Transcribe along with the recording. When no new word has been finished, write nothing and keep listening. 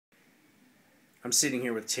I'm sitting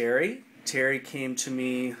here with Terry. Terry came to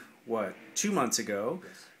me, 2 months ago.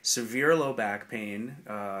 Yes. Severe low back pain,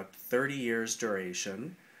 30 years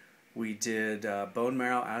duration. We did bone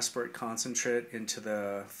marrow aspirate concentrate into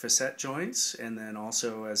the facet joints and then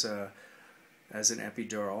also as an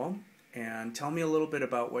epidural. And tell me a little bit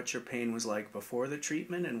about what your pain was like before the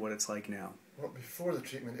treatment and what it's like now. Well, before the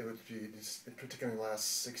treatment, it would be, particularly in the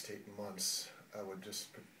last 6 to 8 months, I would just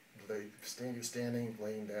standing,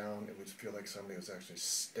 laying down, it would feel like somebody was actually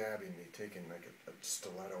stabbing me, taking like a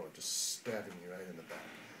stiletto and just stabbing me right in the back,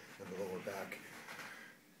 in the lower back,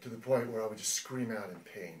 to the point where I would just scream out in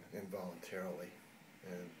pain involuntarily.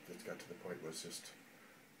 And it got to the point where it was just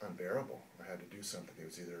unbearable. I had to do something. It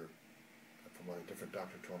was either, from what a different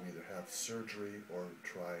doctor told me, either have surgery or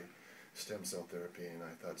try stem cell therapy, and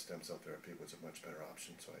I thought stem cell therapy was a much better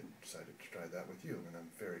option, so I decided to try that with you, and I'm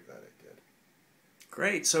very glad I did.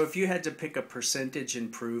 Great. So if you had to pick a percentage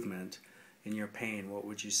improvement in your pain, what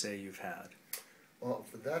would you say you've had? Well,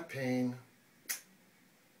 for that pain,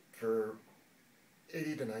 for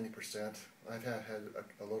 80 to 90%, I've had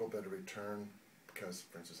a little bit of return because,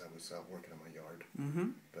 for instance, I was out working in my yard.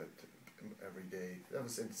 Mm-hmm. But every day, that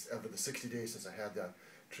was over the 60 days since I had that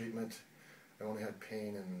treatment, I only had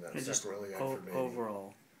pain in that sacroiliac for maybe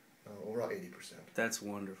overall 80%. That's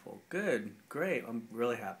wonderful. Good. Great. I'm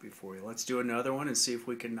really happy for you. Let's do another one and see if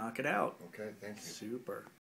we can knock it out. Okay, thank you. Super.